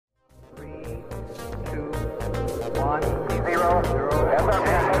Hey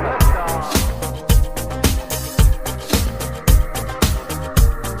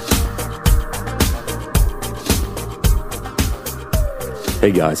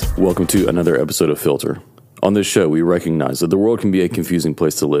guys, welcome to another episode of Filter. On this show, we recognize that the world can be a confusing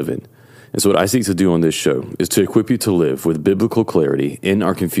place to live in. And so what I seek to do on this show is to equip you to live with biblical clarity in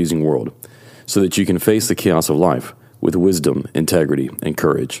our confusing world so that you can face the chaos of life with wisdom, integrity, and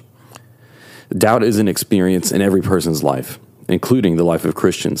courage. Doubt is an experience in every person's life, including the life of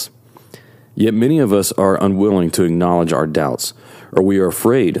Christians. Yet many of us are unwilling to acknowledge our doubts, or we are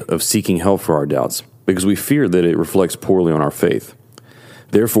afraid of seeking help for our doubts because we fear that it reflects poorly on our faith.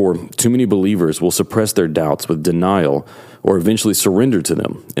 Therefore, too many believers will suppress their doubts with denial or eventually surrender to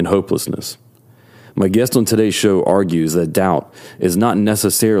them in hopelessness. My guest on today's show argues that doubt is not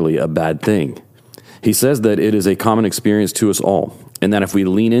necessarily a bad thing. He says that it is a common experience to us all, and that if we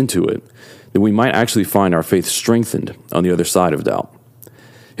lean into it, then we might actually find our faith strengthened on the other side of doubt.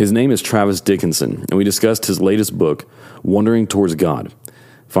 His name is Travis Dickinson, and we discussed his latest book, Wandering Towards God,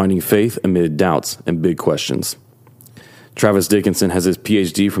 Finding Faith Amid Doubts and Big Questions. Travis Dickinson has his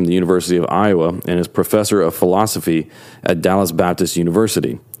PhD from the University of Iowa and is professor of philosophy at Dallas Baptist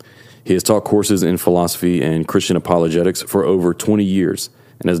University. He has taught courses in philosophy and Christian apologetics for over 20 years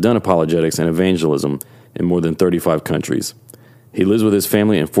and has done apologetics and evangelism in more than 35 countries. He lives with his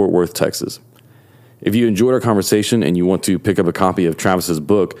family in Fort Worth, Texas. If you enjoyed our conversation and you want to pick up a copy of Travis's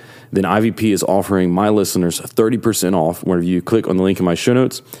book, then IVP is offering my listeners 30% off whenever you click on the link in my show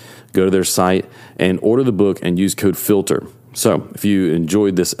notes, go to their site, and order the book and use code FILTER. So if you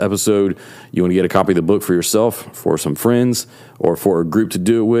enjoyed this episode, you want to get a copy of the book for yourself, for some friends, or for a group to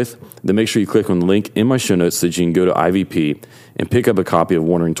do it with, then make sure you click on the link in my show notes so that you can go to IVP and pick up a copy of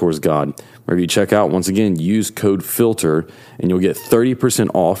Wandering Towards God. Wherever you check out, once again, use code FILTER and you'll get 30%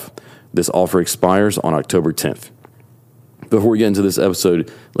 off. This offer expires on October 10th. Before we get into this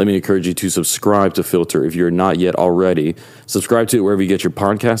episode, let me encourage you to subscribe to Filter if you're not yet already. Subscribe to it wherever you get your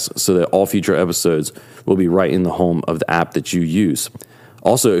podcasts so that all future episodes will be right in the home of the app that you use.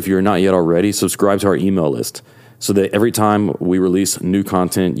 Also, if you're not yet already, subscribe to our email list so that every time we release new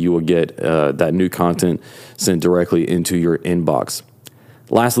content, you will get that new content sent directly into your inbox.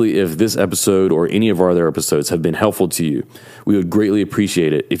 Lastly, if this episode or any of our other episodes have been helpful to you, we would greatly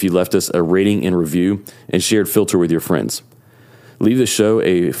appreciate it if you left us a rating and review and shared Filter with your friends. Leave the show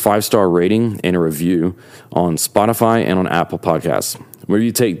a 5-star rating and a review on Spotify and on Apple Podcasts. Whenever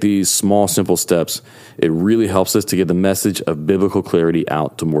you take these small, simple steps, it really helps us to get the message of biblical clarity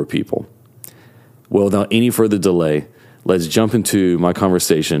out to more people. Well, without any further delay, let's jump into my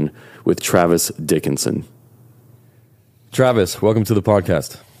conversation with Travis Dickinson. Travis, welcome to the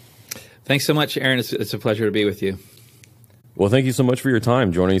podcast. Thanks so much, Aaron. It's a pleasure to be with you. Well, thank you so much for your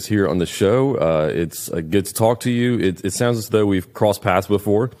time joining us here on the show. It's good to talk to you. It sounds as though we've crossed paths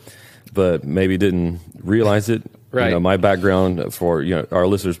before, but maybe didn't realize it. Right. You know, my background, for our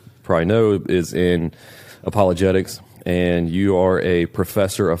listeners probably know, is in apologetics, and you are a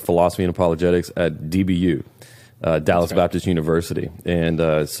professor of philosophy and apologetics at DBU, Dallas Baptist University.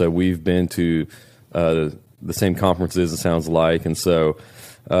 And so we've been to the same conferences, it sounds like. And so,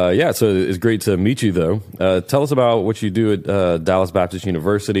 so it's great to meet you, though. Tell us about what you do at Dallas Baptist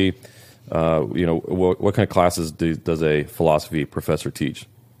University. What kind of classes does a philosophy professor teach?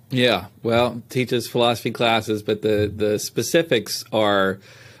 Yeah, well, teaches philosophy classes, but the specifics are,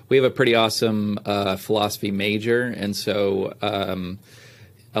 we have a pretty awesome philosophy major, and so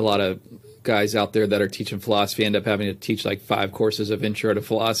a lot of guys out there that are teaching philosophy end up having to teach like 5 courses of intro to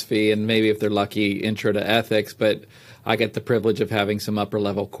philosophy, and maybe if they're lucky, intro to ethics, but I get the privilege of having some upper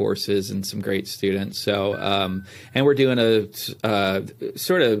level courses and some great students. So, and we're doing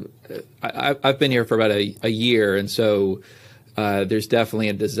I've been here for about a year, and so there's definitely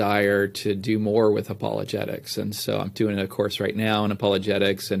a desire to do more with apologetics. And so I'm doing a course right now in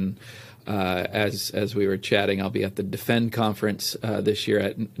apologetics, and as we were chatting, I'll be at the Defend conference this year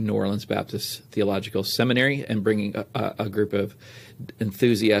at New Orleans Baptist Theological Seminary, and bringing a group of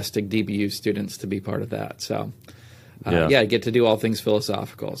enthusiastic DBU students to be part of that. So, I get to do all things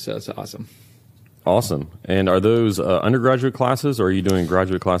philosophical, so it's awesome. Awesome. And are those undergraduate classes, or are you doing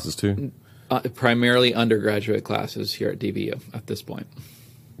graduate classes too? Primarily undergraduate classes here at DBU at this point.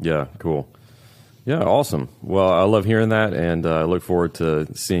 Yeah, cool. Yeah, awesome. Well, I love hearing that, and I look forward to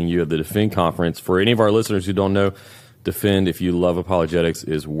seeing you at the Defend conference. For any of our listeners who don't know, Defend, if you love apologetics,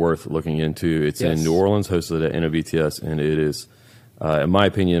 is worth looking into. It's in New Orleans, hosted at NOBTS, and it is, in my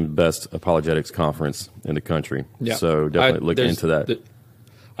opinion, best apologetics conference in the country. Yeah. So definitely look into that.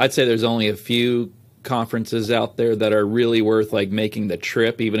 I'd say there's only a few conferences out there that are really worth like making the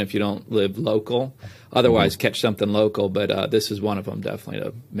trip, even if you don't live local. Otherwise, catch something local. But this is one of them, definitely,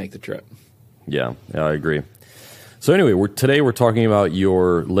 to make the trip. Yeah, I agree. So anyway, today we're talking about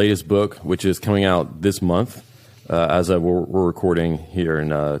your latest book, which is coming out this month, we're recording here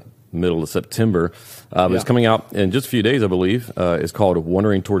in middle of September. It's coming out in just a few days, I believe. It's called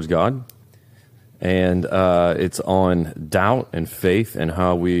Wandering Towards God. And it's on doubt and faith and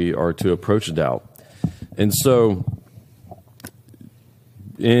how we are to approach doubt. And so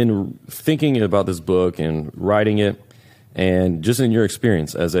in thinking about this book and writing it, and just in your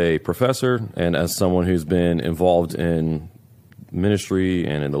experience as a professor and as someone who's been involved in ministry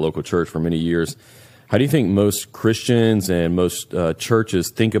and in the local church for many years, how do you think most Christians and most churches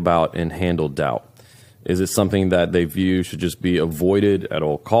think about and handle doubt? Is it something that they view should just be avoided at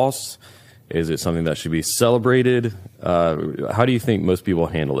all costs? Is it something that should be celebrated? How do you think most people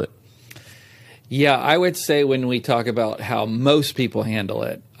handle it? Yeah, I would say when we talk about how most people handle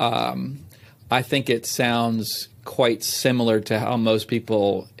it, I think it sounds quite similar to how most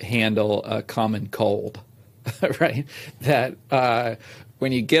people handle a common cold, right? That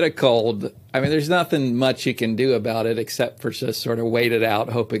when you get a cold, I mean, there's nothing much you can do about it except for just sort of wait it out,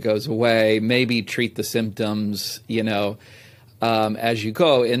 hope it goes away, maybe treat the symptoms, as you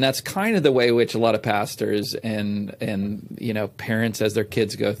go. And that's kind of the way which a lot of pastors and parents, as their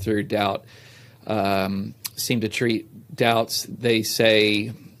kids go through doubt, seem to treat doubts. They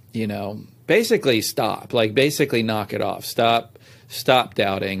say, basically stop, basically knock it off, stop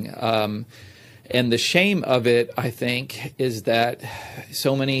doubting. And the shame of it, I think, is that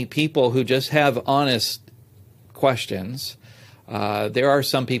so many people who just have honest questions, there are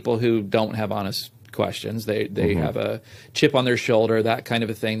some people who don't have honest questions. They have a chip on their shoulder, that kind of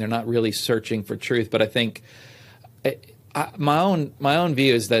a thing. They're not really searching for truth. But I think my own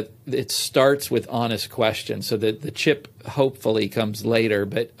view is that it starts with honest questions, so that the chip hopefully comes later.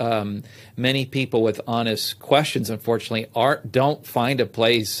 But many people with honest questions, unfortunately, don't find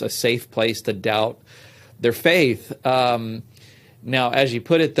a safe place to doubt their faith. Now, as you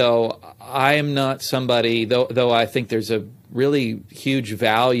put it, though, I am not somebody, though I think there's a really huge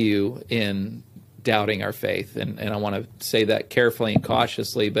value in doubting our faith, and I want to say that carefully and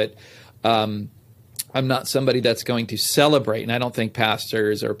cautiously, but I'm not somebody that's going to celebrate, and I don't think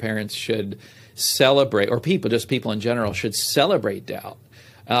pastors or parents should celebrate, or people in general should celebrate doubt.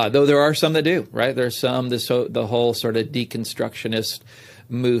 Though there are some that do, right? There's some, the whole sort of deconstructionist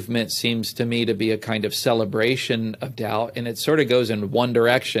movement seems to me to be a kind of celebration of doubt, and it sort of goes in one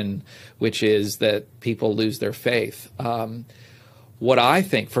direction, which is that people lose their faith. What I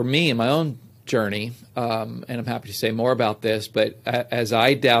think, for me in my own journey, and I'm happy to say more about this, but as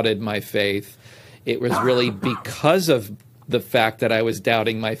I doubted my faith, it was really because of the fact that I was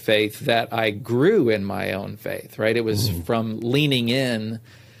doubting my faith that I grew in my own faith, right? It was from leaning in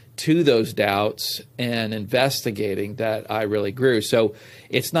to those doubts and investigating that I really grew. So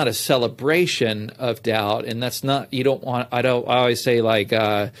it's not a celebration of doubt, and that's not, I always say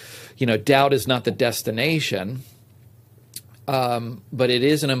doubt is not the destination, but it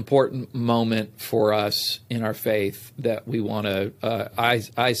is an important moment for us in our faith that we want to,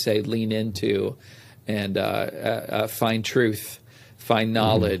 I say, lean into and find truth, find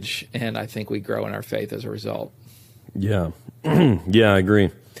knowledge, and I think we grow in our faith as a result. Yeah. Yeah, I agree.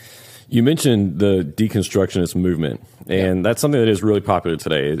 You mentioned the deconstructionist movement, and that's something that is really popular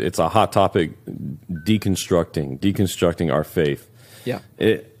today. It's a hot topic, deconstructing our faith. Yeah.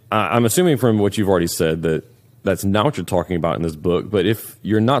 I'm assuming from what you've already said that that's not what you're talking about in this book, but if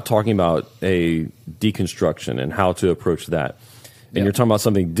you're not talking about a deconstruction and how to approach that, and you're talking about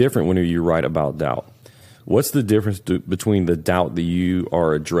something different when you write about doubt, what's the difference between the doubt that you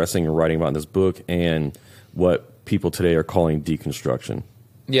are addressing and writing about in this book and what people today are calling deconstruction?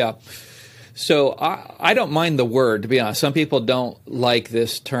 Yeah. So I don't mind the word, to be honest. Some people don't like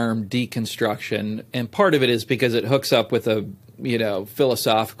this term deconstruction, and part of it is because it hooks up with a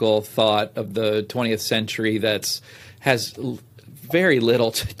philosophical thought of the 20th century has very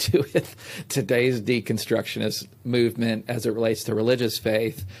little to do with today's deconstructionist movement as it relates to religious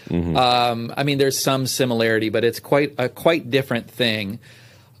faith. I mean, there's some similarity, but it's a quite different thing.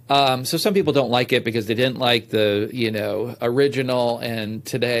 So some people don't like it because they didn't like the original, and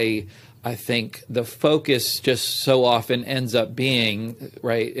today I think the focus just so often ends up being,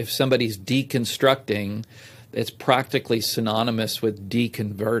 right, if somebody's deconstructing, it's practically synonymous with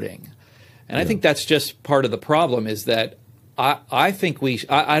deconverting. And I think that's just part of the problem, is that I think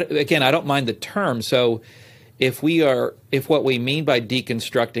again, I don't mind the term. So if what we mean by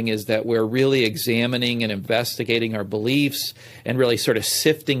deconstructing is that we're really examining and investigating our beliefs and really sort of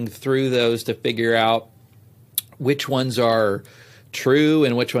sifting through those to figure out which ones are true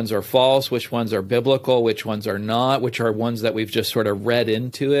and which ones are false, which ones are biblical, which ones are not, which are ones that we've just sort of read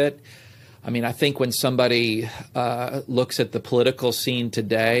into it. I mean, I think when somebody looks at the political scene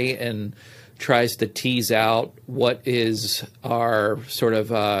today and tries to tease out what is our sort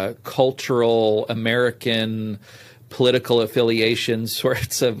of cultural American political affiliation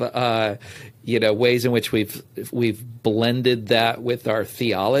sorts of ways in which we've blended that with our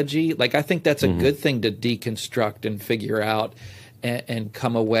theology. Like, I think that's a good thing to deconstruct and figure out and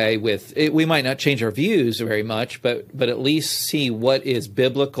come away with it. We might not change our views very much, but at least see what is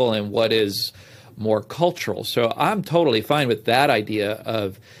biblical and what is more cultural. So I'm totally fine with that idea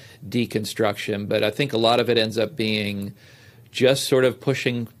of deconstruction, but I think a lot of it ends up being just sort of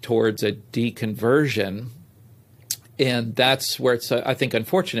pushing towards a deconversion. And that's where it's, I think,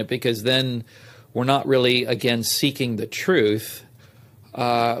 unfortunate, because then we're not really, again, seeking the truth,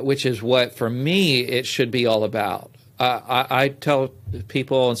 which is what, for me, it should be all about. I tell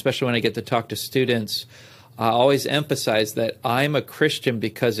people, especially when I get to talk to students, I always emphasize that I'm a Christian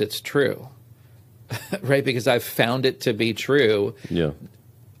because it's true, right? Because I've found it to be true. Yeah.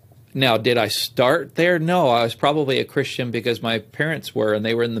 Now, did I start there? No, I was probably a Christian because my parents were, and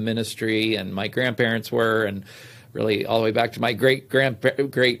they were in the ministry, and my grandparents were, and really all the way back to my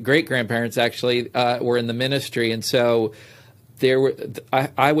great-grandparents actually were in the ministry. And so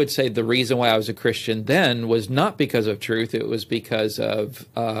I would say the reason why I was a Christian then was not because of truth. It was because of,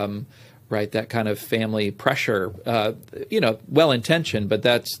 that kind of family pressure, well-intentioned, but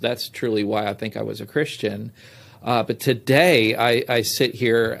that's truly why I think I was a Christian. But today I sit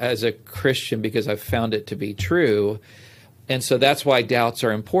here as a Christian because I've found it to be true. And so that's why doubts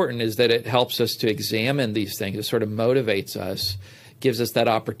are important, is that it helps us to examine these things. It sort of motivates us, gives us that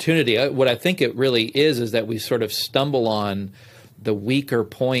opportunity. What I think it really is that we sort of stumble on the weaker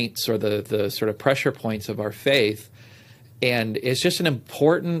points or the sort of pressure points of our faith. And it's just an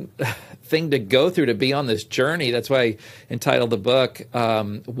important thing to go through, to be on this journey. That's why I entitled the book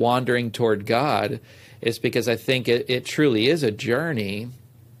Wandering Toward God, is because I think it truly is a journey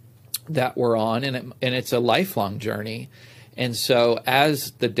that we're on, and it's a lifelong journey. And so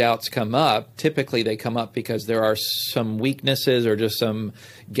as the doubts come up, typically they come up because there are some weaknesses or just some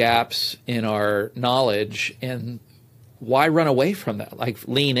gaps in our knowledge. And why run away from that? Like,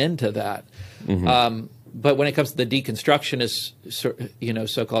 lean into that. Mm-hmm. But when it comes to the deconstructionist,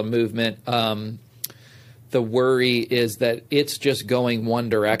 so-called movement, the worry is that it's just going one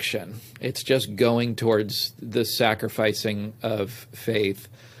direction. It's just going towards the sacrificing of faith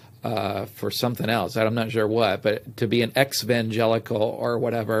for something else. I'm not sure what, but to be an ex-evangelical or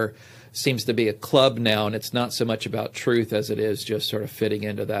whatever seems to be a club now, and it's not so much about truth as it is just sort of fitting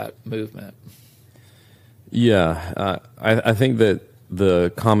into that movement. Yeah, I think that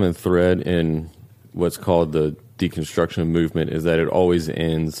the common thread in what's called the deconstruction movement is that it always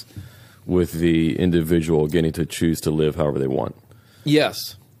ends with the individual getting to choose to live however they want.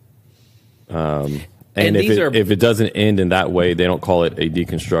 Yes. And if it doesn't end in that way, they don't call it a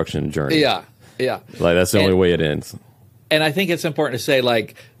deconstruction journey. Yeah. Like, that's the only way it ends. And I think it's important to say,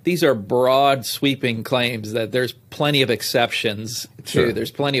 like, these are broad, sweeping claims that there's plenty of exceptions to. Sure.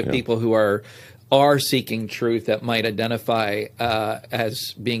 There's plenty of people who are seeking truth that might identify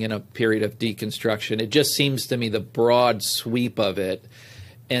as being in a period of deconstruction. It just seems to me the broad sweep of it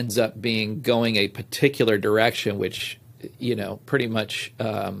ends up going a particular direction, which, pretty much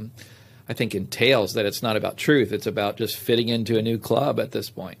I think entails that it's not about truth. It's about just fitting into a new club at this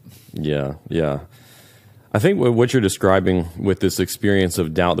point. Yeah. I think what you're describing with this experience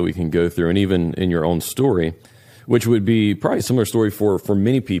of doubt that we can go through, and even in your own story, which would be probably a similar story for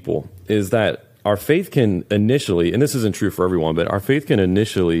many people, is that our faith can initially, and this isn't true for everyone, but our faith can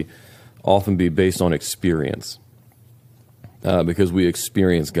initially often be based on experience. Because we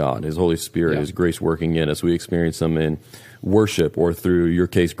experience God, His Holy Spirit, His grace working in us. We experience Him in worship, or through your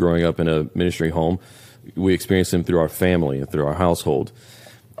case, growing up in a ministry home. We experience Him through our family and through our household.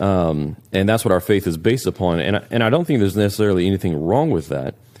 And that's what our faith is based upon. And I don't think there's necessarily anything wrong with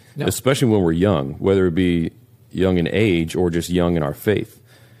that, especially when we're young, whether it be young in age or just young in our faith.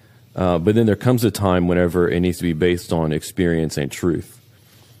 But then there comes a time whenever it needs to be based on experience and truth.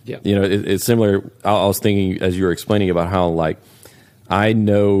 Yeah. It's similar. I was thinking as you were explaining about how, like, I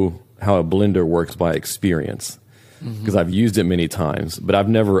know how a blender works by experience because I've used it many times, but I've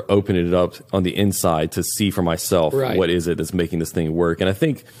never opened it up on the inside to see for myself what is it that's making this thing work. And I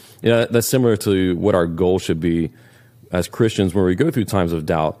think that's similar to what our goal should be as Christians when we go through times of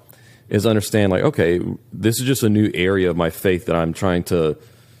doubt, is understand like, okay, this is just a new area of my faith that I'm trying to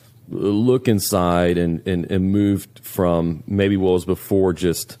look inside and move from maybe what was before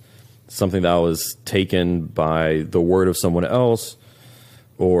just something that was taken by the word of someone else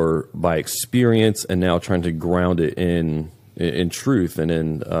or by experience, and now trying to ground it in truth and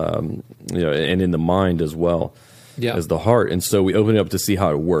in and in the mind as well as the heart. And so we open it up to see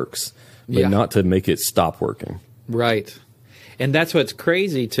how it works, but not to make it stop working. Right. And that's what's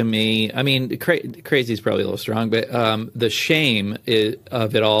crazy to me. I mean, crazy is probably a little strong, but the shame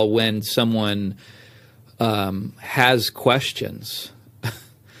of it all when someone has questions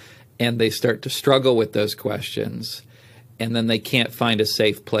and they start to struggle with those questions, and then they can't find a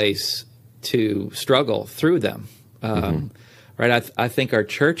safe place to struggle through them. Right? I think our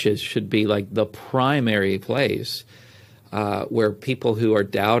churches should be like the primary place where people who are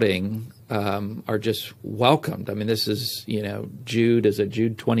doubting are just welcomed. I mean, this is,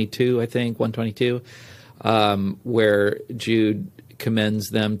 Jude 22, I think, 122, where Jude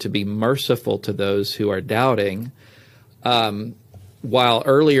commends them to be merciful to those who are doubting. While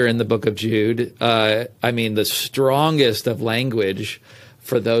earlier in the book of Jude, the strongest of language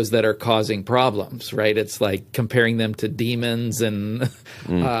for those that are causing problems, right? It's like comparing them to demons and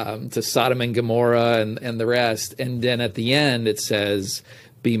to Sodom and Gomorrah and the rest. And then at the end, it says,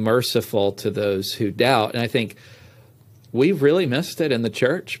 be merciful to those who doubt. And I think we've really missed it in the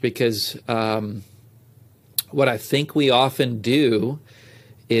church because what I think we often do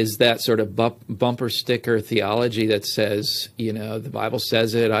is that sort of bumper sticker theology that says, the Bible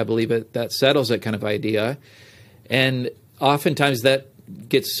says it, I believe it, that settles it kind of idea. And oftentimes that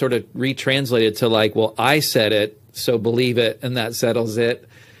gets sort of retranslated to like, well, I said it, so believe it, and that settles it.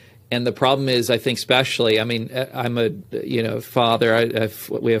 And the problem is, I think especially, I'm a father.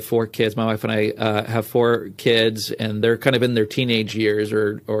 We have 4 kids. My wife and I have 4 kids, and they're kind of in their teenage years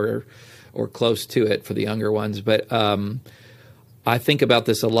or close to it for the younger ones. But I think about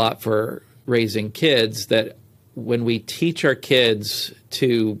this a lot for raising kids, that when we teach our kids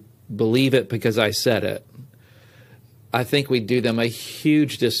to believe it because I said it, I think we do them a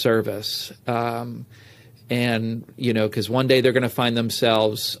huge disservice. Because one day they're going to find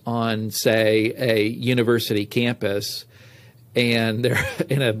themselves on, say, a university campus, and they're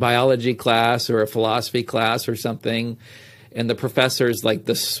in a biology class or a philosophy class or something, and the professor's like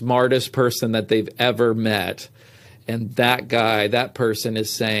the smartest person that they've ever met. And that person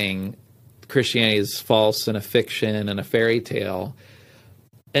is saying Christianity is false and a fiction and a fairy tale.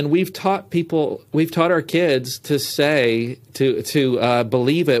 And we've taught our kids to say, to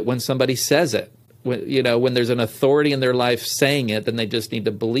believe it when somebody says it. When there's an authority in their life saying it, then they just need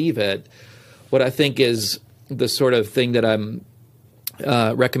to believe it. What I think is the sort of thing that I'm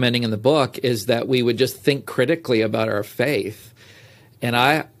recommending in the book is that we would just think critically about our faith.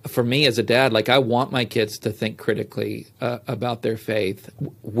 And for me as a dad, I want my kids to think critically about their faith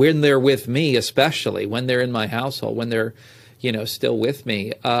when they're with me, especially when they're in my household, when they're, still with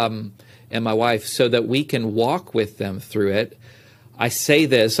me and my wife, so that we can walk with them through it. I say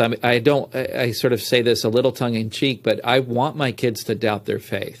this, I sort of say this a little tongue in cheek, but I want my kids to doubt their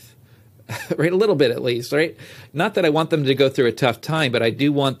faith, right? A little bit at least, right? Not that I want them to go through a tough time, but I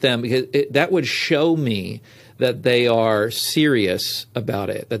do want them, because that would show me that they are serious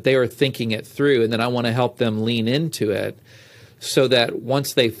about it, that they are thinking it through, and then I want to help them lean into it so that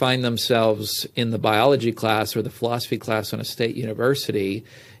once they find themselves in the biology class or the philosophy class on a state university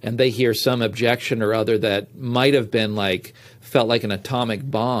and they hear some objection or other that might have been felt like an atomic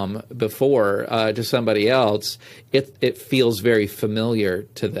bomb before to somebody else, it feels very familiar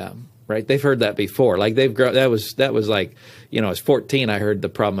to them, right? They've heard that before. That was like, I was 14, I heard the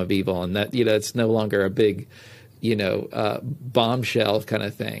problem of evil, and that, it's no longer a big, bombshell kind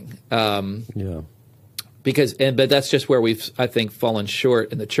of thing. Yeah. But that's just where we've, I think, fallen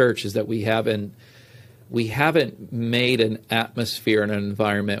short in the church, is that we haven't made an atmosphere and an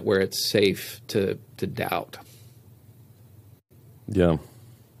environment where it's safe to doubt. Yeah.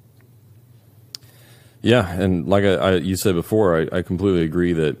 Yeah, and like you said before, I completely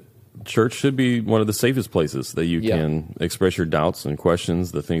agree that church should be one of the safest places that you can express your doubts and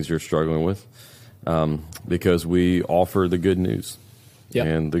questions, the things you're struggling with, because we offer the good news. Yeah.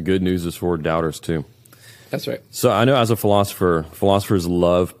 And the good news is for doubters too. That's right. So I know as a philosopher, philosophers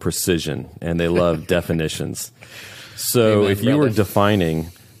love precision and they love definitions. So if you were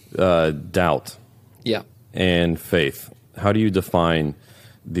defining doubt and faith, how do you define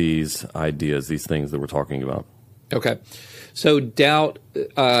these ideas, these things that we're talking about? Okay. So doubt,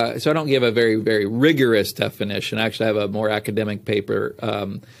 so I don't give a very, very rigorous definition. Actually, I have a more academic paper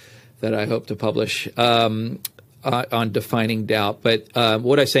that I hope to publish. on defining doubt. But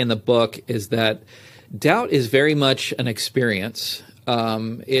what I say in the book is that doubt is very much an experience.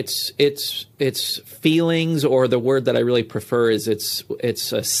 It's feelings, or the word that I really prefer is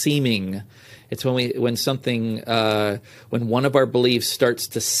it's a seeming. It's when one of our beliefs starts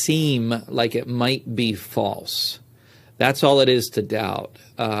to seem like it might be false. That's all it is to doubt.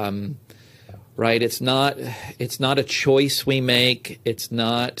 Right? It's not a choice we make. It's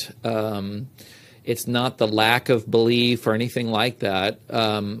not the lack of belief or anything like that.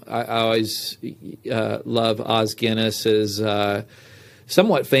 I always love Os Guinness's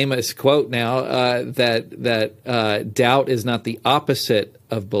somewhat famous quote now that doubt is not the opposite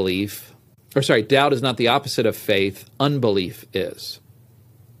of belief, or sorry, doubt is not the opposite of faith. Unbelief is,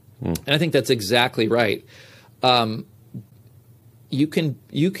 and I think that's exactly right. You can.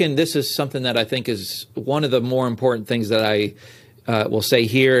 This is something that I think is one of the more important things that I will say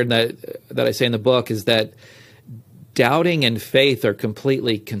here, and that I say in the book, is that doubting and faith are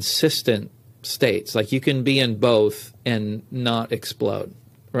completely consistent states. Like, you can be in both and not explode,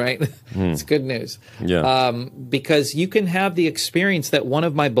 right? It's good news. Yeah. Because you can have the experience that one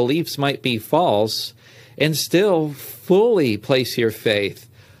of my beliefs might be false and still fully place your faith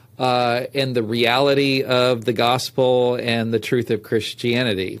in the reality of the gospel and the truth of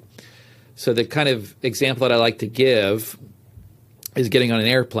Christianity. So the kind of example that I like to give is getting on an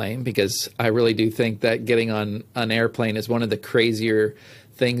airplane, because I really do think that getting on an airplane is one of the crazier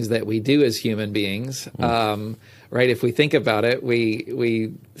things that we do as human beings. Right? If we think about it,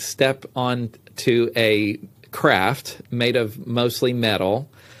 we step onto a craft made of mostly metal.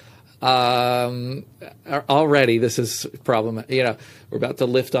 Already, this is problem. We're about to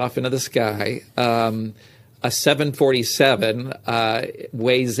lift off into the sky. A 747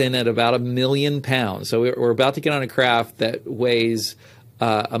 weighs in at about 1 million pounds. So we're about to get on a craft that weighs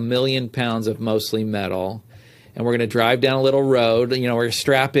 1 million pounds of mostly metal. And we're going to drive down a little road. We're going to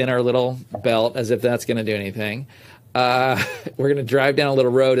strap in our little belt as if that's going to do anything. We're going to drive down a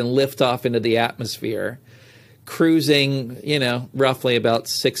little road and lift off into the atmosphere, cruising, roughly about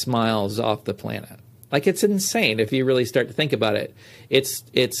 6 miles off the planet. Like, it's insane if you really start to think about it. It's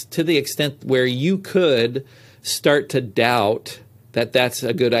to the extent where you could start to doubt that that's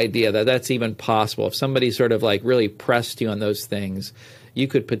a good idea, that that's even possible. If somebody sort of like really pressed you on those things, you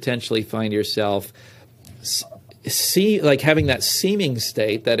could potentially find yourself having that seeming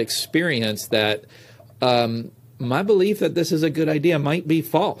state, that experience that my belief that this is a good idea might be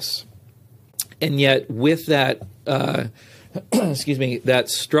false. And yet with that, that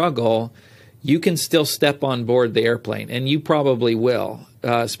struggle, you can still step on board the airplane, and you probably will,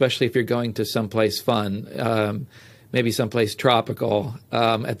 especially if you're going to someplace fun, maybe someplace tropical.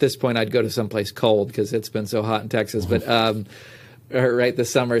 At this point, I'd go to someplace cold because it's been so hot in Texas, but right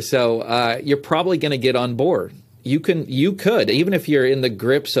this summer. So you're probably going to get on board. You could, even if you're in the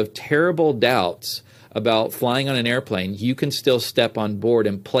grips of terrible doubts about flying on an airplane, you can still step on board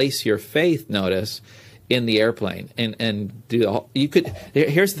and place your faith, notice, in the airplane and do you could.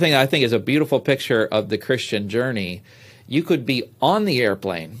 Here's the thing I think is a beautiful picture of the Christian journey. You could be on the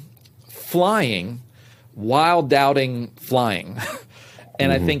airplane flying while doubting flying.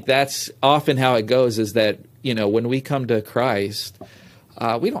 And I think that's often how it goes, is that, when we come to Christ,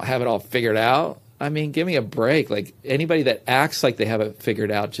 we don't have it all figured out. I mean, give me a break. Like, anybody that acts like they have it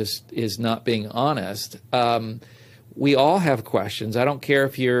figured out just is not being honest. We all have questions. I don't care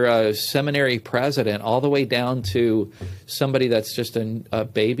if you're a seminary president all the way down to somebody that's just a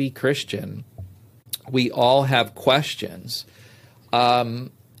baby Christian. We all have questions.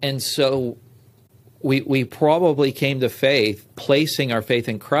 And so we probably came to faith, placing our faith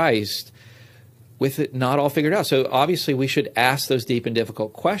in Christ with it not all figured out. So obviously we should ask those deep and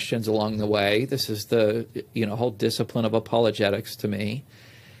difficult questions along the way. This is the whole discipline of apologetics to me.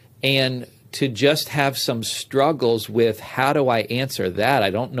 And to just have some struggles with, how do I answer that? I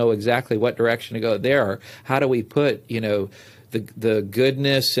don't know exactly what direction to go there. Or how do we put, the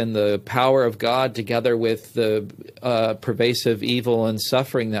goodness and the power of God together with the pervasive evil and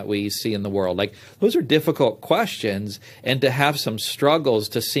suffering that we see in the world? Like, those are difficult questions, and to have some struggles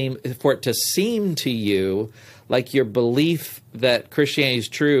for it to seem to you like your belief that Christianity is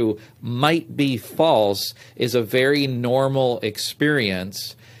true might be false is a very normal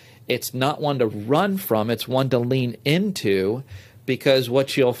experience. It's not one to run from, it's one to lean into, because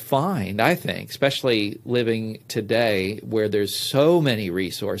what you'll find, I think, especially living today where there's so many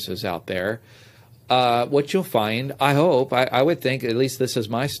resources out there, what you'll find, I hope, I would think, at least this is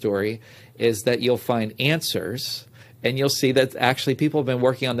my story, is that you'll find answers, and you'll see that actually people have been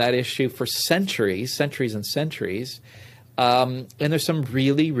working on that issue for centuries and centuries. And there's some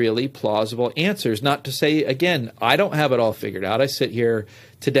really, really plausible answers. Not to say, again, I don't have it all figured out. I sit here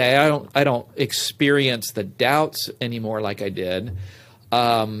today. I don't experience the doubts anymore like I did.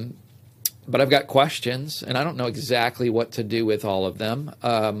 But I've got questions, and I don't know exactly what to do with all of them.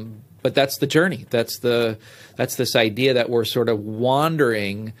 But that's the journey. That's this idea that we're sort of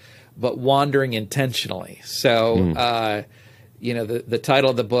wandering, but wandering intentionally. So, the title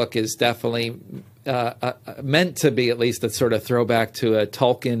of the book is definitely meant to be at least a sort of throwback to a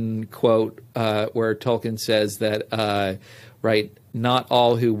Tolkien quote where Tolkien says that, not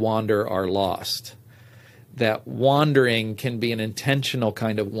all who wander are lost. That wandering can be an intentional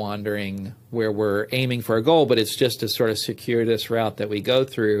kind of wandering where we're aiming for a goal, but it's just a sort of circuitous route that we go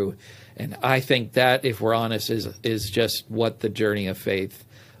through. And I think that, if we're honest, is just what the journey of faith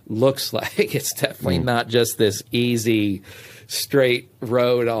looks like. It's definitely not just this easy, straight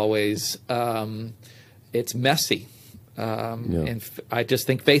road always. It's messy. And I just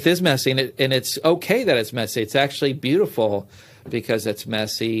think faith is messy, and it's okay that it's messy. It's actually beautiful because it's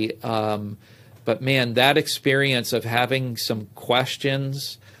messy. But man, that experience of having some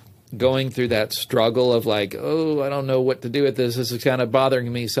questions, going through that struggle of like, oh, I don't know what to do with this. This is kind of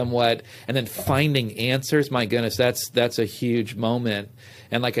bothering me somewhat. And then finding answers, my goodness, that's a huge moment.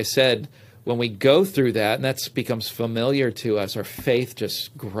 And like I said, when we go through that and that becomes familiar to us, our faith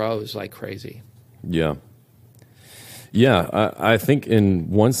just grows like crazy. Yeah. Yeah, I think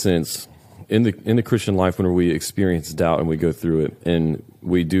in one sense, in the Christian life, whenever we experience doubt and we go through it, and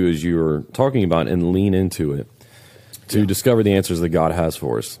we do as you were talking about and lean into it to discover the answers that God has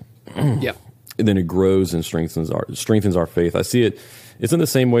for us. Yeah. And then it grows and strengthens our faith. I see it. It's in the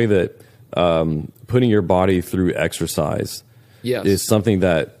same way that putting your body through exercise is something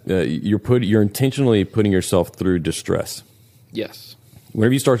that you're intentionally putting yourself through distress. Yes.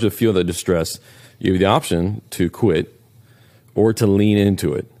 Whenever you start to feel that distress, you have the option to quit or to lean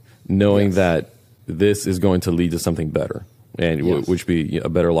into it, knowing that this is going to lead to something better, and which be a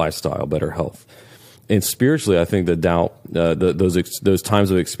better lifestyle, better health. And spiritually, I think the doubt, those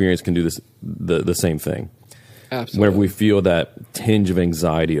times of experience can do the same thing. Absolutely. Whenever we feel that tinge of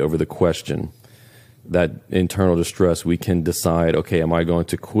anxiety over the question, that internal distress, we can decide, okay, am I going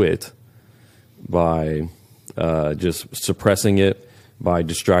to quit by just suppressing it, by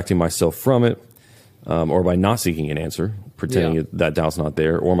distracting myself from it, or by not seeking an answer, pretending that doubt's not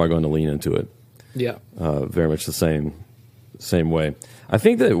there, or am I going to lean into it? Yeah. Very much the same way. I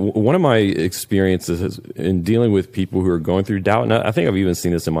think that one of my experiences in dealing with people who are going through doubt, and I think I've even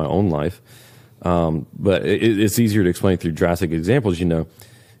seen this in my own life, but it's easier to explain through drastic examples,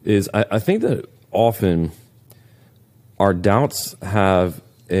 is I think that often our doubts have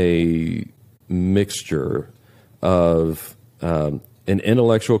a mixture of an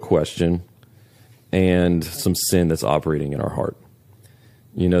intellectual question and some sin that's operating in our heart.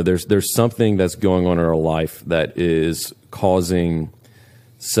 There's something that's going on in our life that is causing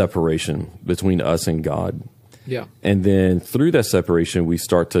separation between us and God. Yeah. And then through that separation, we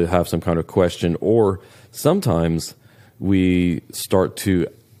start to have some kind of question, or sometimes we start to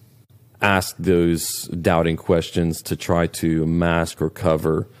ask those doubting questions to try to mask or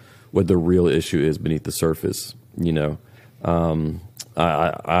cover what the real issue is beneath the surface. I'm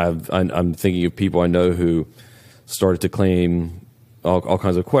thinking of people I know who started to claim all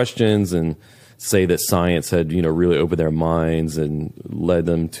kinds of questions and say that science had, really opened their minds and led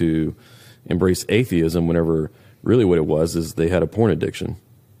them to embrace atheism, whenever really what it was is they had a porn addiction,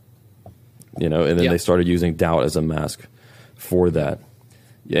 and then they started using doubt as a mask for that.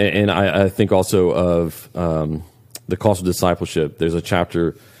 And I think also of the cost of discipleship. There's a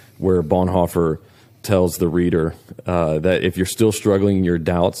chapter where Bonhoeffer tells the reader that if you're still struggling in your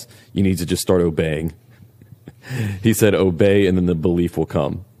doubts, you need to just start obeying. He said, obey, and then the belief will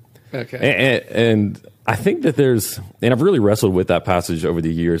come. Okay. And I think that and I've really wrestled with that passage over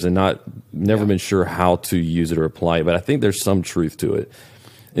the years and never been sure how to use it or apply it, but I think there's some truth to it.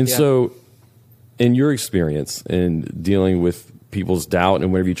 And so in your experience in dealing with people's doubt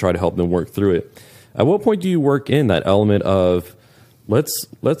and whenever you try to help them work through it, at what point do you work in that element of let's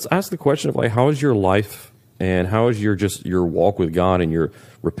ask the question of how is your life and how is your walk with God and your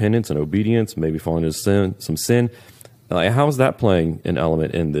repentance and obedience, maybe falling into some sin? How is that playing an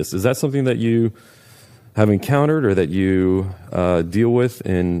element in this? Is that something that you have encountered or that you deal with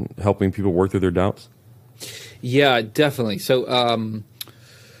in helping people work through their doubts? Yeah, definitely. So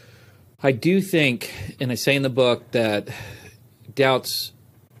I do think, and I say in the book, that doubts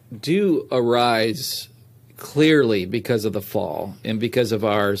do arise clearly because of the fall and because of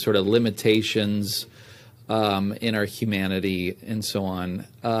our sort of limitations in our humanity and so on.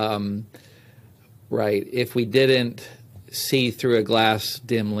 Right. If we didn't see through a glass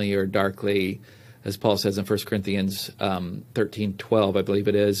dimly or darkly, as Paul says in 1 Corinthians 13:12, I believe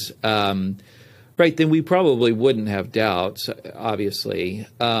it is, right, then we probably wouldn't have doubts, obviously.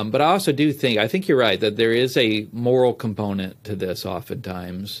 But I also I think you're right, that there is a moral component to this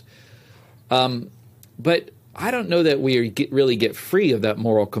oftentimes. But I don't know that we really get free of that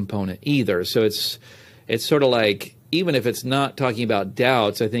moral component either. So it's sort of like, even if it's not talking about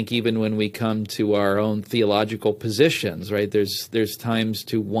doubts, I think even when we come to our own theological positions, right, there's times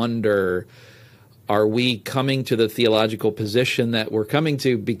to wonder, are we coming to the theological position that we're coming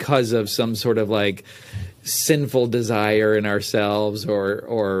to because of some sort of like sinful desire in ourselves,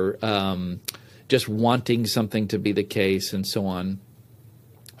 or just wanting something to be the case, and so on?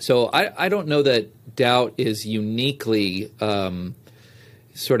 So I don't know that doubt is uniquely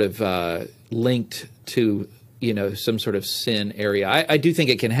sort of linked to, some sort of sin area. I do think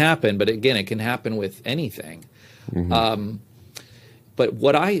it can happen, but again, it can happen with anything. Mm-hmm. But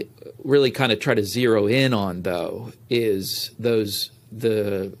what I really kind of try to zero in on, though, is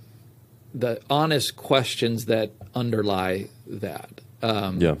the honest questions that underlie that.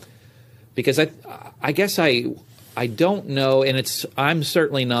 Because I guess I don't know, and I'm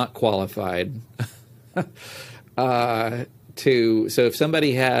certainly not qualified so if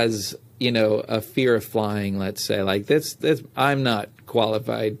somebody has, a fear of flying, let's say, like this, I'm not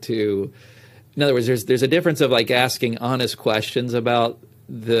qualified to. In other words, there's a difference of like asking honest questions about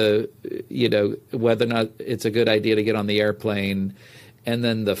whether or not it's a good idea to get on the airplane, and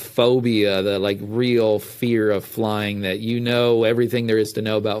then the phobia, the like real fear of flying, that everything there is to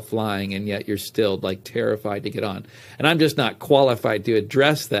know about flying, and yet you're still like terrified to get on. And I'm just not qualified to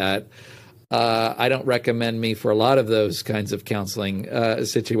address that. I don't recommend me for a lot of those kinds of counseling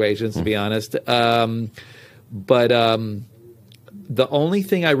situations, to be honest. But the only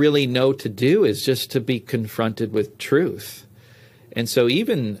thing I really know to do is just to be confronted with truth. And so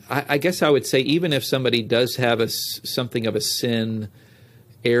I guess I would say, even if somebody does have something of a sin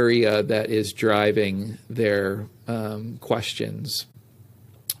area that is driving their questions,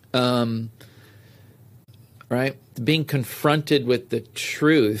 right, being confronted with the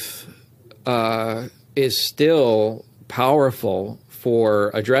truth is still powerful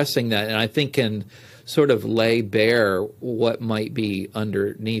for addressing that, and I think can sort of lay bare what might be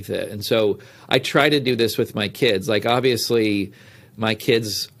underneath it. And so I try to do this with my kids. Like, obviously, my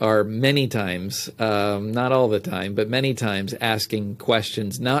kids are many times, not all the time, but many times asking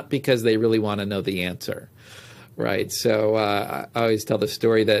questions, not because they really want to know the answer, right? So I always tell the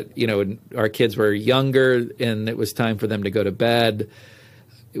story that, when our kids were younger and it was time for them to go to bed,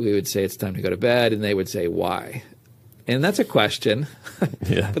 we would say, it's time to go to bed, and they would say, why? And that's a question,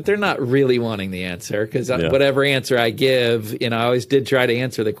 but they're not really wanting the answer, because whatever answer I give, I always did try to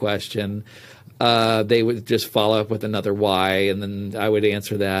answer the question. They would just follow up with another why, and then I would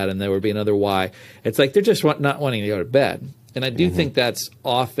answer that, and there would be another why. It's like they're just not wanting to go to bed. And I do think that's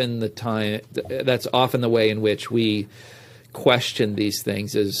often the way in which we question these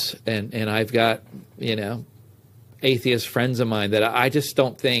things and I've got, atheist friends of mine that I just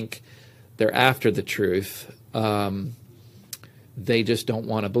don't think they're after the truth. They just don't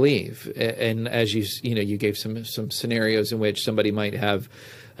want to believe. And as you gave some scenarios in which somebody might have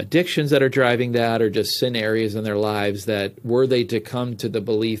addictions that are driving that, or just sin areas in their lives that, were they to come to the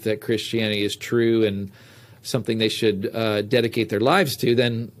belief that Christianity is true and something they should dedicate their lives to,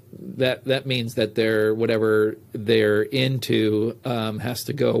 then that means that whatever they're into has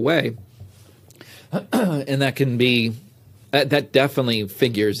to go away. And that can be, that definitely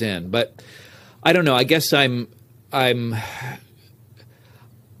figures in. But I don't know. I guess I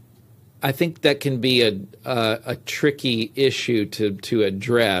think that can be a tricky issue to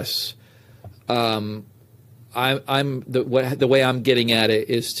address. The way I'm getting at it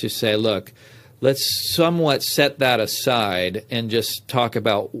is to say, look, let's somewhat set that aside and just talk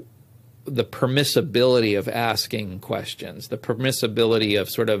about the permissibility of asking questions, the permissibility of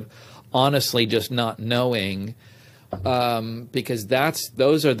sort of honestly just not knowing, because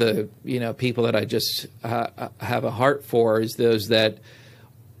those are the people that I just have a heart for, is those that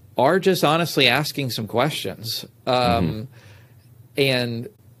are just honestly asking some questions, and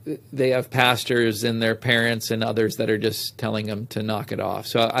they have pastors and their parents and others that are just telling them to knock it off.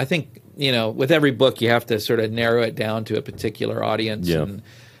 So I think with every book you have to sort of narrow it down to a particular audience, and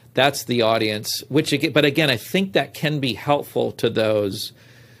that's the audience. But again, I think that can be helpful to those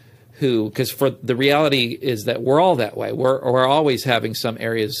because for the reality is that we're all that way. We're always having some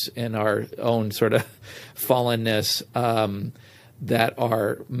areas in our own sort of fallenness that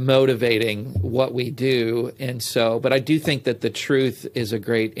are motivating what we do. And so, but I do think that the truth is a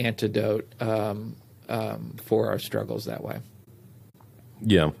great antidote for our struggles that way.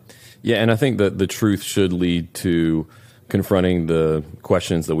 Yeah. Yeah, and I think that the truth should lead to confronting the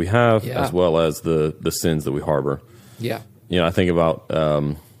questions that we have, as well as the sins that we harbor. Yeah. I think about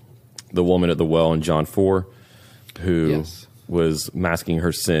the woman at the well in John 4 who was masking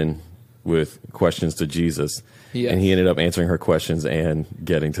her sin with questions to Jesus. Yes. And he ended up answering her questions and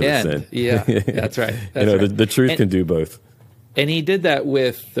getting to the sin. Yeah, that's right. That's right. The truth can do both. And he did that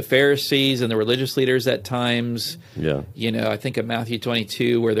with the Pharisees and the religious leaders at times. Yeah. I think of Matthew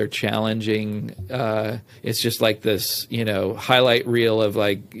 22 where they're challenging. It's just like this, highlight reel of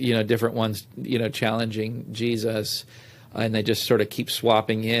different ones, challenging Jesus. And they just sort of keep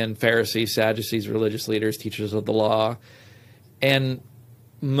swapping in Pharisees, Sadducees, religious leaders, teachers of the law. And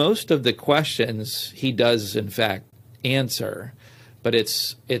most of the questions he does, in fact, answer. But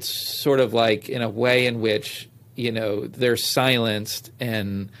it's sort of like in a way in which they're silenced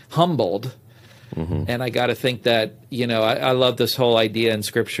and humbled. Mm-hmm. And I got to think that, I love this whole idea in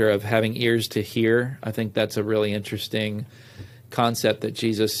Scripture of having ears to hear. I think that's a really interesting concept that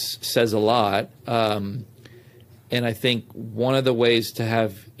Jesus says a lot. And I think one of the ways to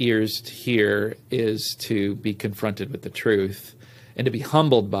have ears to hear is to be confronted with the truth and to be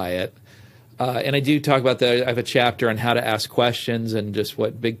humbled by it. And I do talk about that. I have a chapter on how to ask questions and just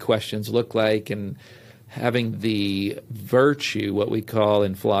what big questions look like, and having the virtue, what we call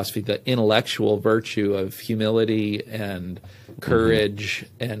in philosophy, the intellectual virtue of humility and courage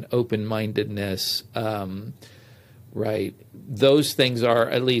and open-mindedness, right? Those things are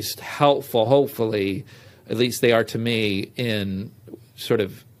at least helpful, hopefully, at least they are to me, in sort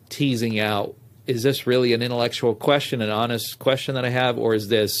of teasing out, is this really an intellectual question, an honest question that I have, or is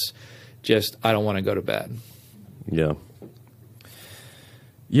this just, I don't want to go to bed? Yeah.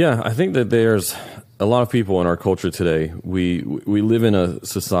 Yeah, I think that there's a lot of people in our culture today. We live in a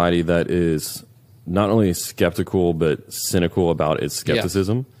society that is not only skeptical but cynical about its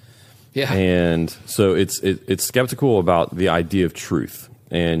skepticism. Yeah. And so it's skeptical about the idea of truth.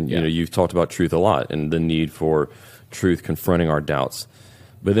 And you've talked about truth a lot and the need for truth confronting our doubts.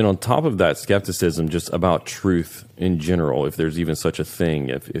 But then on top of that skepticism just about truth in general, if there's even such a thing,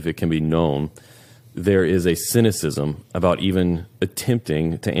 if it can be known, there is a cynicism about even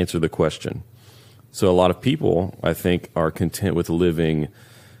attempting to answer the question. So a lot of people, I think, are content with living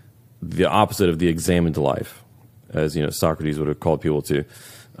the opposite of the examined life, as Socrates would have called people to,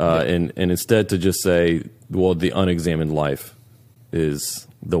 and instead to just say, well, the unexamined life is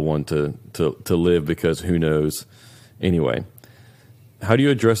the one to live, because who knows anyway. How do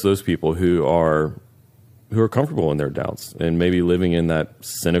you address those people who are comfortable in their doubts and maybe living in that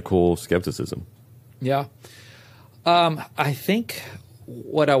cynical skepticism? Yeah, I think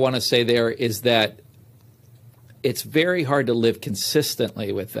what I want to say there is that it's very hard to live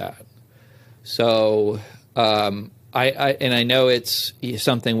consistently with that. So I know it's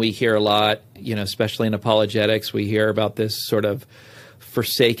something we hear a lot, especially in apologetics. We hear about this sort of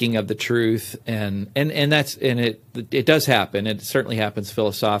forsaking of the truth, and it does happen. It certainly happens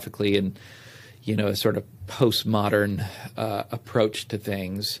philosophically, and a sort of postmodern approach to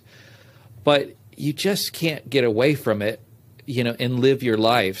things. But you just can't get away from it, and live your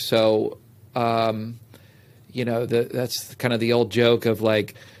life. So, that's kind of the old joke of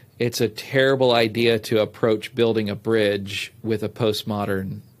like, it's a terrible idea to approach building a bridge with a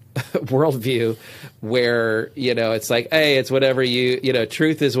postmodern worldview where, it's like, hey, it's whatever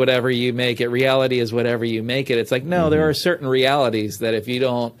truth is whatever you make it. Reality is whatever you make it. It's like, no, there are certain realities that if you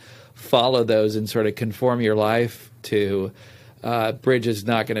don't follow those and sort of conform your life to, bridge is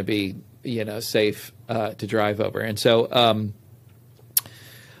not going to be, safe to drive over. And so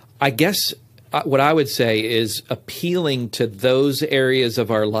I guess what I would say is appealing to those areas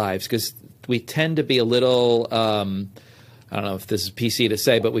of our lives, because we tend to be a little, I don't know if this is PC to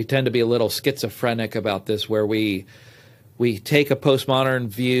say, but we tend to be a little schizophrenic about this, where we take a postmodern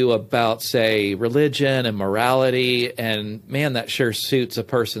view about, say, religion and morality, and man, that sure suits a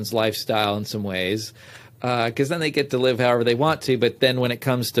person's lifestyle in some ways. Because then they get to live however they want to. But then when it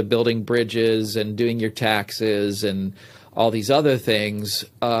comes to building bridges and doing your taxes and all these other things,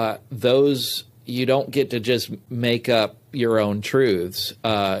 those you don't get to just make up your own truths.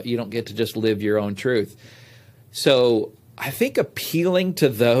 You don't get to just live your own truth. So I think appealing to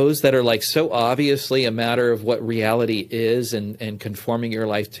those that are like so obviously a matter of what reality is, and conforming your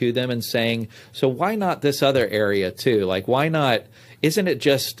life to them, and saying, so why not this other area too? Like, why not? Isn't it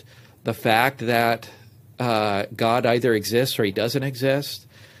just the fact that God either exists or he doesn't exist,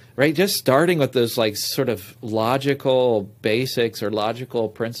 right? Just starting with those like sort of logical basics or logical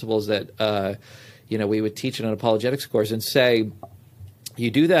principles that, we would teach in an apologetics course, and say,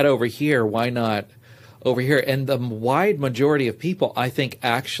 you do that over here, why not over here. And the wide majority of people, I think,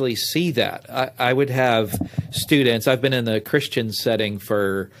 actually see that. I would have students, I've been in the Christian setting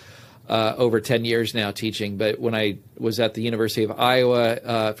for over 10 years now teaching, but when I was at the University of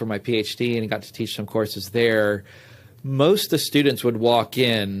Iowa for my PhD and got to teach some courses there, most of the students would walk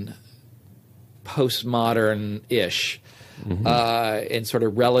in postmodern-ish and sort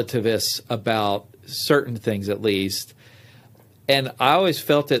of relativists about certain things at least. And I always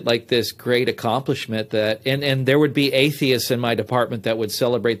felt it like this great accomplishment that, and there would be atheists in my department that would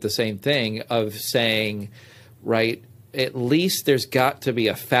celebrate the same thing of saying, right, at least there's got to be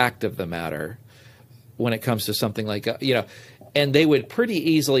a fact of the matter when it comes to something like, and they would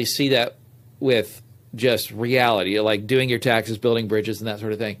pretty easily see that with just reality, like doing your taxes, building bridges and that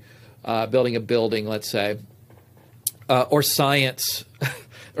sort of thing, building a building, let's say, or science,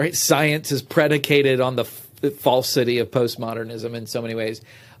 right? Science is predicated on the falsity of postmodernism in so many ways,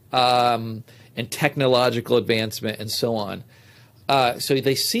 and technological advancement and so on. So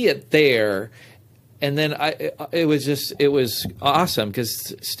they see it there. And then it was awesome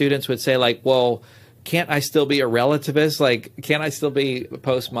because students would say like, well, can't I still be a relativist? Like, can't I still be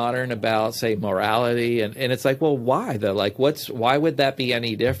postmodern about, say, morality? And it's like, well, why though? Like, why would that be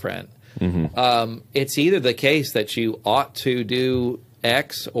any different? It's either the case that you ought to do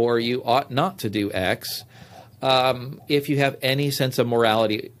X or you ought not to do X. If you have any sense of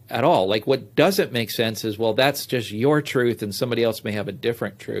morality at all. Like, what doesn't make sense is, well, that's just your truth and somebody else may have a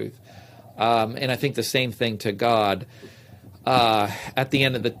different truth. And I think the same thing to God. At the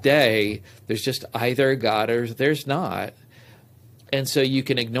end of the day, there's just either God or there's not. And so you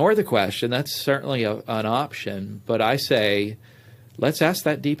can ignore the question. That's certainly an option. But I say, let's ask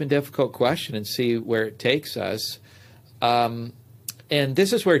that deep and difficult question and see where it takes us. And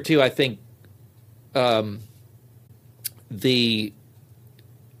this is where, too, I think we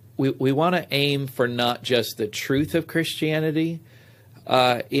want to aim for not just the truth of Christianity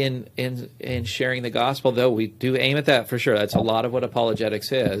in sharing the gospel, though we do aim at that for sure. That's a lot of what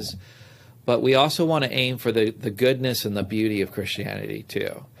apologetics is. But we also want to aim for the goodness and the beauty of Christianity,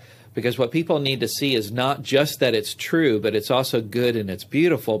 too. Because what people need to see is not just that it's true, but it's also good and it's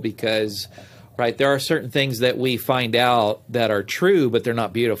beautiful because, right, there are certain things that we find out that are true, but they're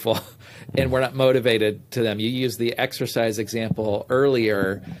not beautiful. And we're not motivated to them. You used the exercise example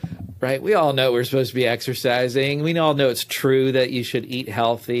earlier, right? We all know we're supposed to be exercising. We all know it's true that you should eat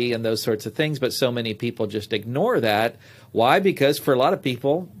healthy and those sorts of things, but so many people just ignore that. Why? Because for a lot of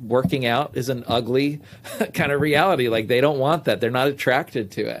people, working out is an ugly kind of reality. Like, they don't want that. They're not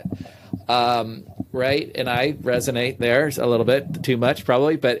attracted to it. Right? And I resonate there a little bit, too much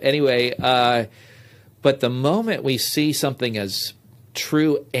probably. But anyway, but the moment we see something as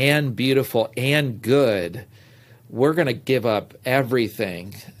true and beautiful and good, we're going to give up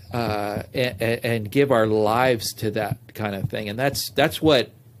everything and give our lives to that kind of thing. And that's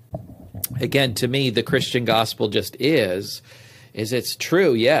what, again, to me, the Christian gospel just is it's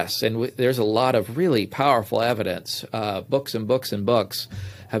true, yes. And there's a lot of really powerful evidence. Books and books and books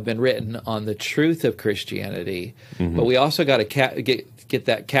have been written on the truth of Christianity. But we also got to get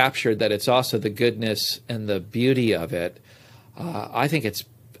that captured, that it's also the goodness and the beauty of it. I think it's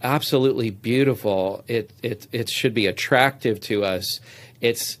absolutely beautiful. It should be attractive to us.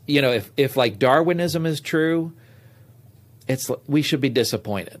 It's, if like Darwinism is true, we should be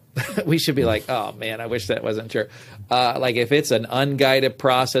disappointed. We should be like, oh man, I wish that wasn't true. Like if it's an unguided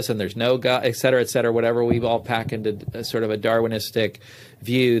process and there's no God, et cetera, whatever we all pack into a sort of a Darwinistic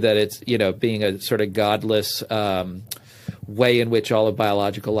view that it's, being a sort of godless way in which all of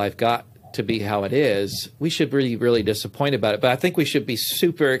biological life got to be how it is, we should be really, really disappointed about it. But I think we should be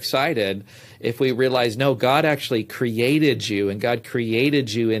super excited if we realize, no, God actually created you and God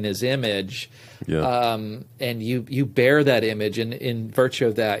created you in his image. Yeah. And you bear that image, and in virtue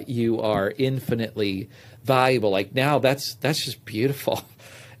of that, you are infinitely valuable. Like now that's just beautiful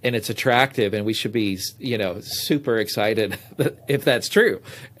and it's attractive, and we should be, super excited if that's true.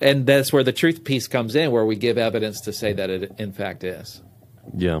 And that's where the truth piece comes in, where we give evidence to say that it in fact is.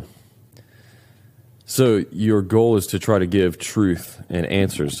 Yeah. So your goal is to try to give truth and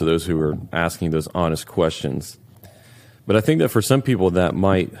answers to those who are asking those honest questions. But I think that for some people that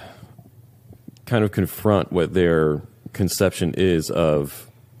might kind of confront what their conception is of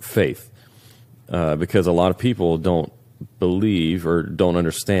faith, because a lot of people don't believe or don't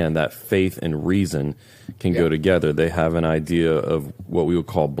understand that faith and reason can go together. They have an idea of what we would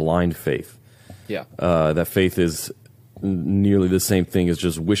call blind faith. Yeah. That faith is nearly the same thing as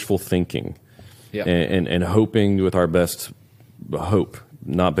just wishful thinking. Yeah. And hoping with our best hope,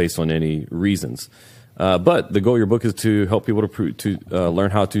 not based on any reasons. But the goal of your book is to help people to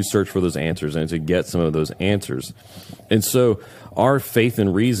learn how to search for those answers and to get some of those answers. And so our faith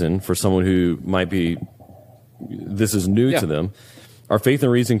and reason, for someone who might be, this is new to them, are faith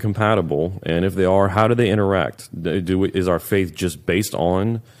and reason compatible? And if they are, how do they interact? Is our faith just based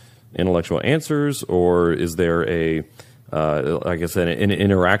on intellectual answers, or is there like I said, an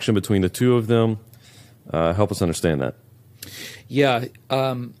interaction between the two of them? Help us understand that. Yeah.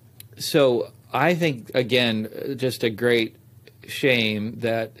 So I think, again, just a great shame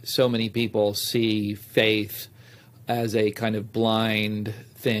that so many people see faith as a kind of blind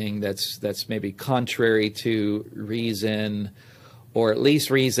thing that's maybe contrary to reason, or at least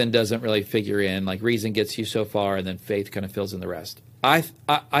reason doesn't really figure in. Like, reason gets you so far, and then faith kind of fills in the rest. I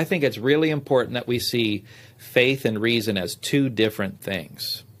think it's really important that we see faith and reason as two different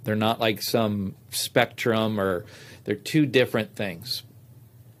things. They're not like some spectrum, or they're two different things.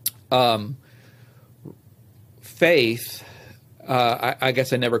 Faith, I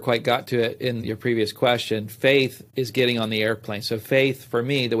guess I never quite got to it in your previous question. Faith is getting on the airplane. So faith, for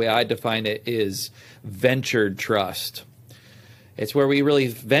me, the way I define it, is ventured trust. It's where we really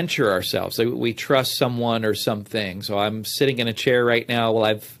venture ourselves. So we trust someone or something. So I'm sitting in a chair right now. Well,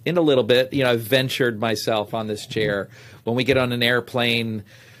 I've ventured myself on this chair. When we get on an airplane,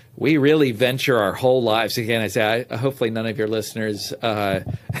 we really venture our whole lives. Again, I say, hopefully none of your listeners, are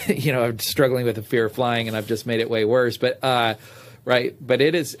struggling with the fear of flying, and I've just made it way worse. But right, but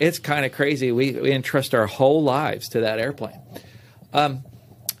it's kind of crazy. We entrust our whole lives to that airplane.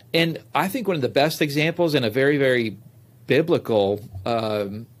 And I think one of the best examples, and a very, very biblical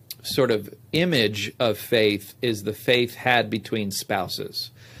sort of image of faith, is the faith had between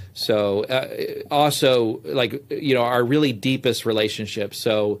spouses. So also, like, our really deepest relationships,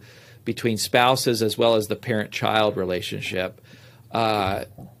 so between spouses as well as the parent-child relationship,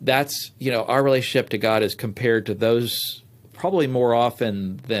 that's, our relationship to God is compared to those probably more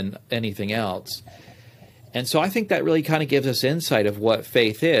often than anything else. And so I think that really kind of gives us insight of what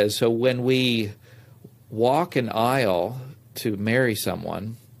faith is. So when we walk an aisle to marry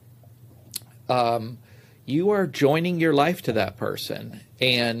someone, you are joining your life to that person,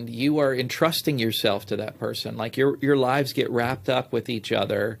 and you are entrusting yourself to that person. Like, your lives get wrapped up with each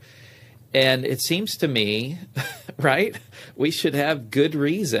other. And it seems to me, right, we should have good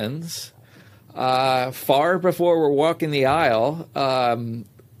reasons far before we're walking the aisle,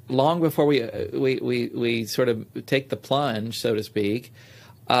 long before we sort of take the plunge, so to speak,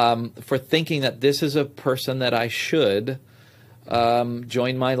 for thinking that this is a person that I should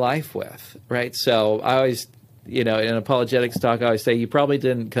join my life with, right? So I always, in apologetics talk, I always say, you probably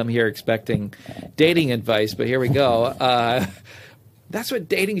didn't come here expecting dating advice, but here we go. That's what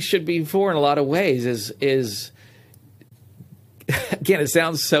dating should be for in a lot of ways, is again, it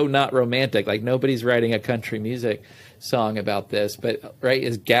sounds so not romantic, like nobody's writing a country music song about this, but right,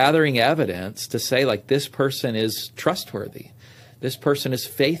 is gathering evidence to say, like, this person is trustworthy. This person is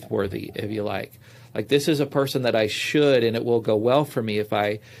faithworthy, if you like. Like, this is a person that I should, and it will go well for me if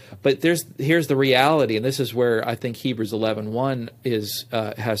I. But here's the reality, and this is where I think Hebrews 11:1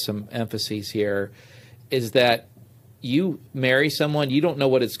 has some emphases here, is that you marry someone, you don't know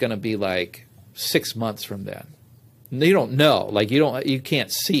what it's going to be like 6 months from then. You don't know, like, you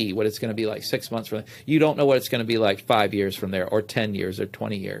can't see what it's going to be like 6 months from then. You don't know what it's going to be like 5 years from there, or 10 years, or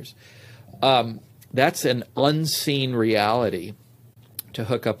 20 years. That's an unseen reality to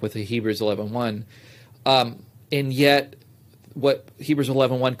hook up with the Hebrews 11:1. And yet what Hebrews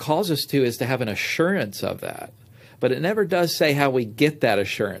 11:1 calls us to is to have an assurance of that. But it never does say how we get that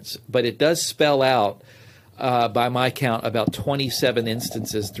assurance. But it does spell out, by my count, about 27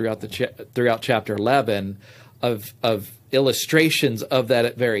 instances throughout chapter 11 of illustrations of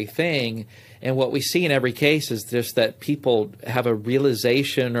that very thing. And what we see in every case is just that people have a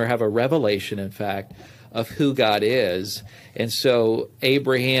realization, or have a revelation, in fact, of who God is. And so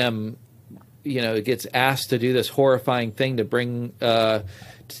Abraham, gets asked to do this horrifying thing to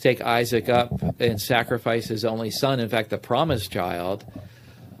take Isaac up and sacrifice his only son, in fact, the promised child.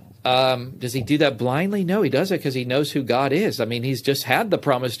 Does he do that blindly? No, he does it because he knows who God is. I mean, he's just had the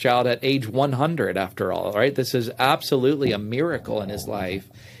promised child at age 100, after all, right? This is absolutely a miracle in his life.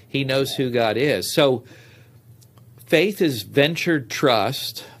 He knows who God is. So faith is ventured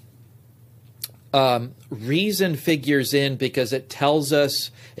trust. Reason figures in because it tells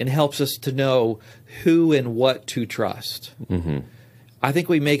us and helps us to know who and what to trust. Mm-hmm. I think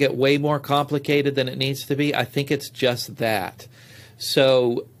we make it way more complicated than it needs to be. I think it's just that.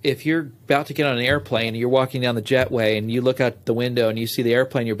 So if you're about to get on an airplane and you're walking down the jetway and you look out the window and you see the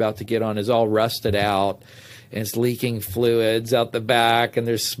airplane you're about to get on is all rusted out and it's leaking fluids out the back and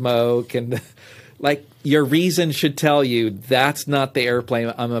there's smoke and like your reason should tell you that's not the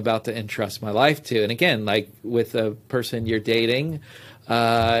airplane I'm about to entrust my life to. And again, like with a person you're dating,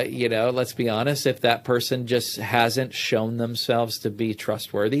 let's be honest, if that person just hasn't shown themselves to be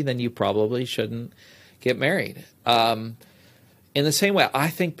trustworthy, then you probably shouldn't get married. In the same way, I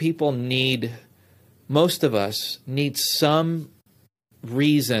think most of us need some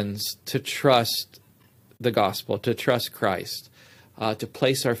reasons to trust the gospel, to trust Christ. To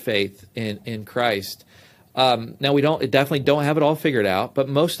place our faith in Christ. Now, we definitely don't have it all figured out, but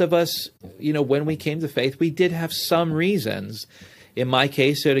most of us, when we came to faith, we did have some reasons. In my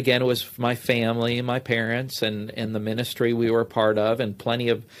case, it was my family and my parents and the ministry we were a part of, and plenty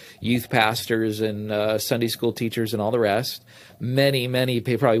of youth pastors and Sunday school teachers and all the rest. Many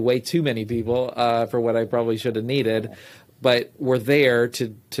people, probably way too many people for what I probably should have needed, but were there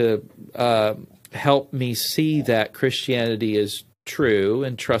to help me see that Christianity is true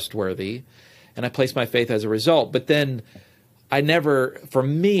and trustworthy, and I placed my faith as a result. But then I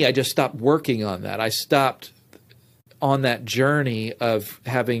just stopped working on that. I stopped on that journey of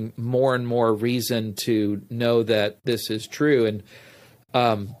having more and more reason to know that this is true. And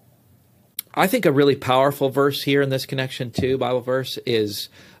I think a really powerful verse here in this connection too, Bible verse, is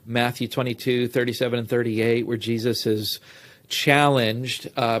Matthew 22:37 and 38, where Jesus is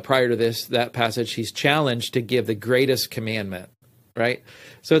challenged, prior to that passage, he's challenged to give the greatest commandment. Right?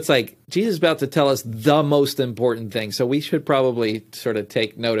 So it's like Jesus is about to tell us the most important thing. So we should probably sort of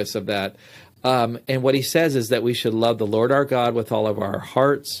take notice of that. And what he says is that we should love the Lord our God with all of our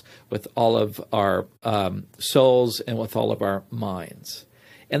hearts, with all of our souls, and with all of our minds.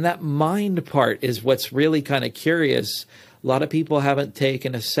 And that mind part is what's really kind of curious. A lot of people haven't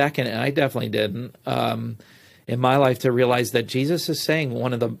taken a second, and I definitely didn't, in my life, to realize that Jesus is saying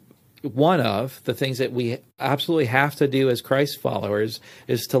one of the things that we absolutely have to do as Christ followers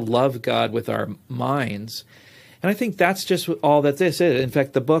is to love God with our minds. And I think that's just all that this is. In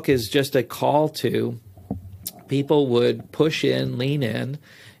fact, the book is just a call to people would push in, lean in,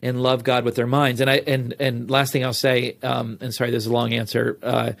 and love God with their minds. And last thing I'll say, and sorry, there's a long answer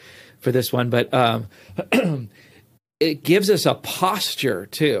for this one, but it gives us a posture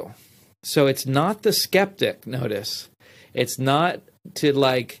too. So it's not the skeptic, notice. It's not to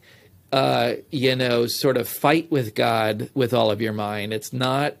sort of fight with God with all of your mind. It's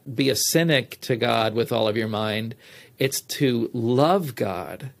not be a cynic to God with all of your mind. It's to love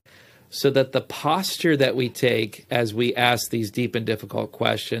God, so that the posture that we take as we ask these deep and difficult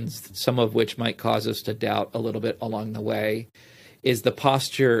questions, some of which might cause us to doubt a little bit along the way, is the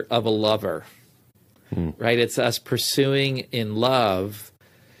posture of a lover, right? It's us pursuing in love.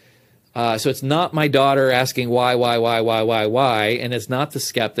 So it's not my daughter asking why, and it's not the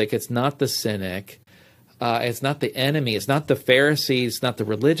skeptic, it's not the cynic, it's not the enemy, it's not the Pharisee, it's not the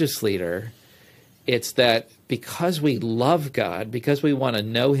religious leader. It's that because we love God, because we want to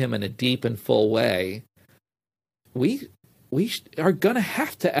know him in a deep and full way, we are going to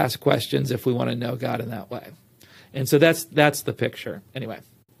have to ask questions if we want to know God in that way. And so that's the picture. Anyway.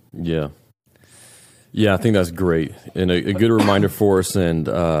 Yeah, I think that's great, and a good reminder for us, and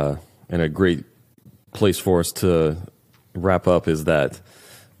a great place for us to wrap up is that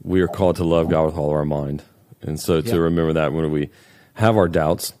we are called to love God with all our mind. And so to remember that when we have our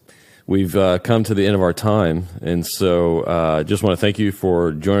doubts, we've come to the end of our time. And so just want to thank you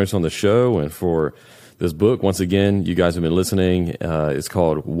for joining us on the show and for this book. Once again, you guys have been listening. It's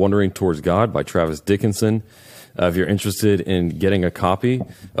called Wandering Towards God by Travis Dickinson. If you're interested in getting a copy,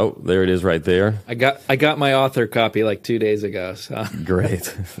 there it is right there. I got my author copy like 2 days ago. So.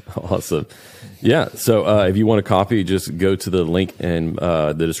 Great. Awesome. Yeah. So if you want a copy, just go to the link in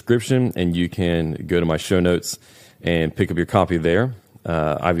the description, and you can go to my show notes and pick up your copy there.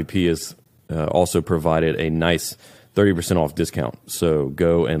 IVP has also provided a nice 30% off discount. So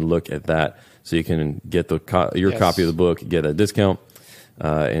go and look at that so you can get your copy of the book, get a discount.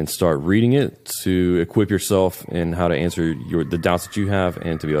 And start reading it to equip yourself in how to answer the doubts that you have,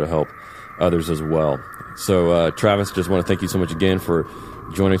 and to be able to help others as well. So, Travis, just want to thank you so much again for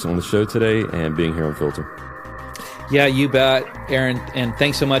joining us on the show today and being here on Filter. Yeah, you bet, Aaron. And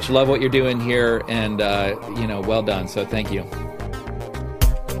thanks so much. Love what you're doing here, and well done. So thank you.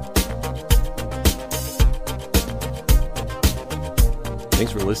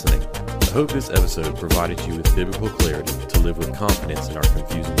 Thanks for listening. I hope this episode provided you with biblical clarity to live with confidence in our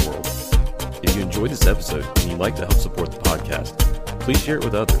confusing world. If you enjoyed this episode and you'd like to help support the podcast, please share it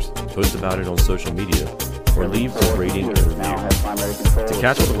with others, post about it on social media, or leave a rating and review. To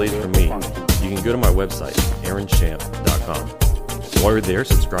catch all the latest from me, you can go to my website, aaronchamp.com. While you're there,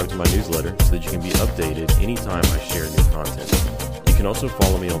 subscribe to my newsletter so that you can be updated anytime I share new content. You can also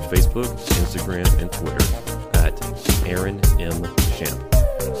follow me on Facebook, Instagram, and Twitter at Aaron M. Champ.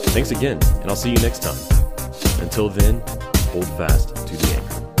 Thanks again, and I'll see you next time. Until then, hold fast.